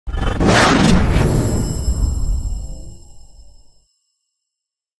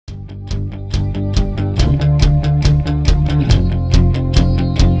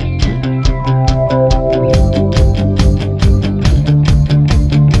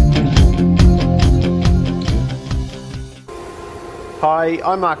Hi,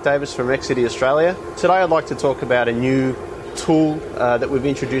 I'm Mark Davis from Exedy, Australia. Today I'd like to talk about a new tool that we've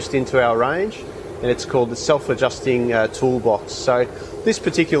introduced into our range, and it's called the self-adjusting toolbox. So this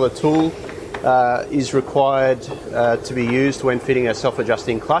particular tool is required to be used when fitting a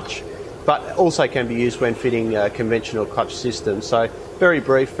self-adjusting clutch, but also can be used when fitting a conventional clutch system. So very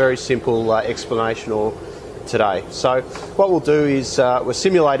brief, very simple explanation today. So what we'll do is we've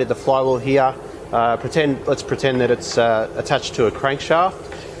simulated the flywheel here. Let's pretend that it's attached to a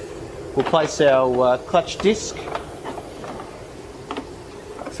crankshaft. We'll place our clutch disc.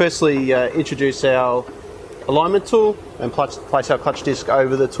 Firstly, introduce our alignment tool and place our clutch disc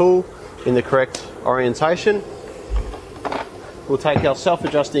over the tool in the correct orientation. We'll take our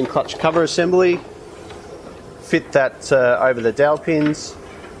self-adjusting clutch cover assembly, fit that over the dowel pins.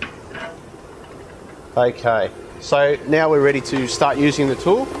 Okay, so now we're ready to start using the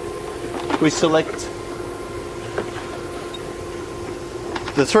tool. We select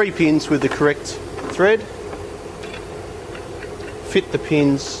the 3 pins with the correct thread, fit the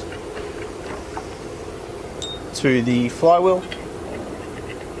pins to the flywheel,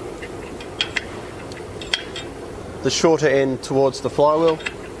 the shorter end towards the flywheel,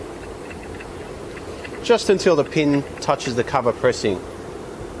 just until the pin touches the cover pressing.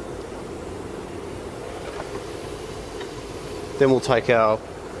 Then we'll take our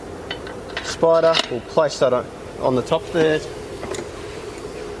spider, we'll place that on the top there.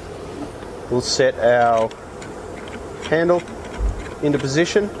 We'll set our handle into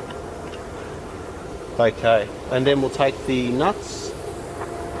position. Okay, and then we'll take the nuts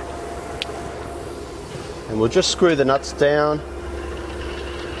and we'll just screw the nuts down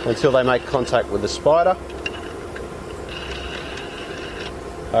until they make contact with the spider.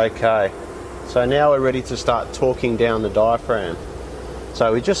 Okay, so now we're ready to start torquing down the diaphragm.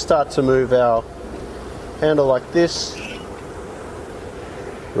 So we just start to move our handle like this.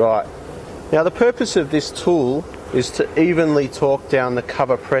 Right. Now the purpose of this tool is to evenly torque down the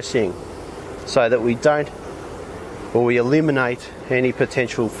cover pressing so that we eliminate any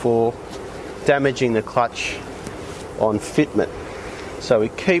potential for damaging the clutch on fitment. So we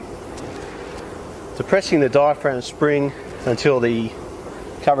keep depressing the diaphragm spring until the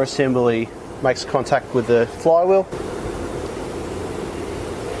cover assembly makes contact with the flywheel.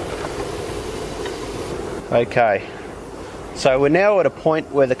 Okay, so we're now at a point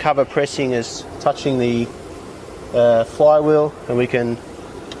where the cover pressing is touching the flywheel, and we can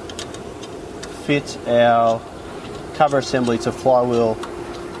fit our cover assembly to flywheel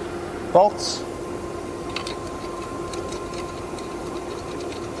bolts.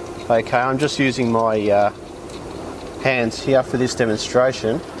 Okay, I'm just using my hands here for this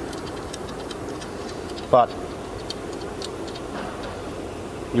demonstration, but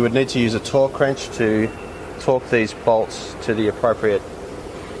you would need to use a torque wrench to torque these bolts to the appropriate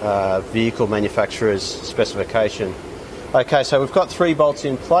vehicle manufacturer's specification. Okay, so we've got 3 bolts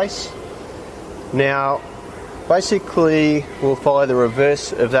in place. Now, basically, we'll follow the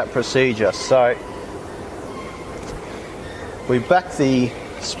reverse of that procedure. So, we back the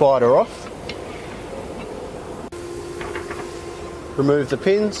spider off, remove the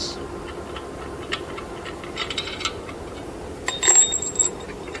pins,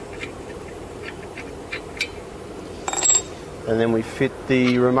 and then we fit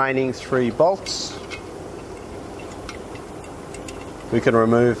the remaining 3 bolts. We can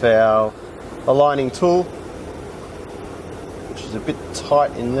remove our aligning tool, which is a bit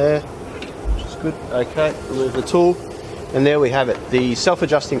tight in there, which is good. Okay, remove the tool, and there we have it, the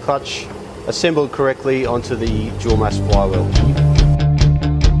self-adjusting clutch assembled correctly onto the dual mass flywheel.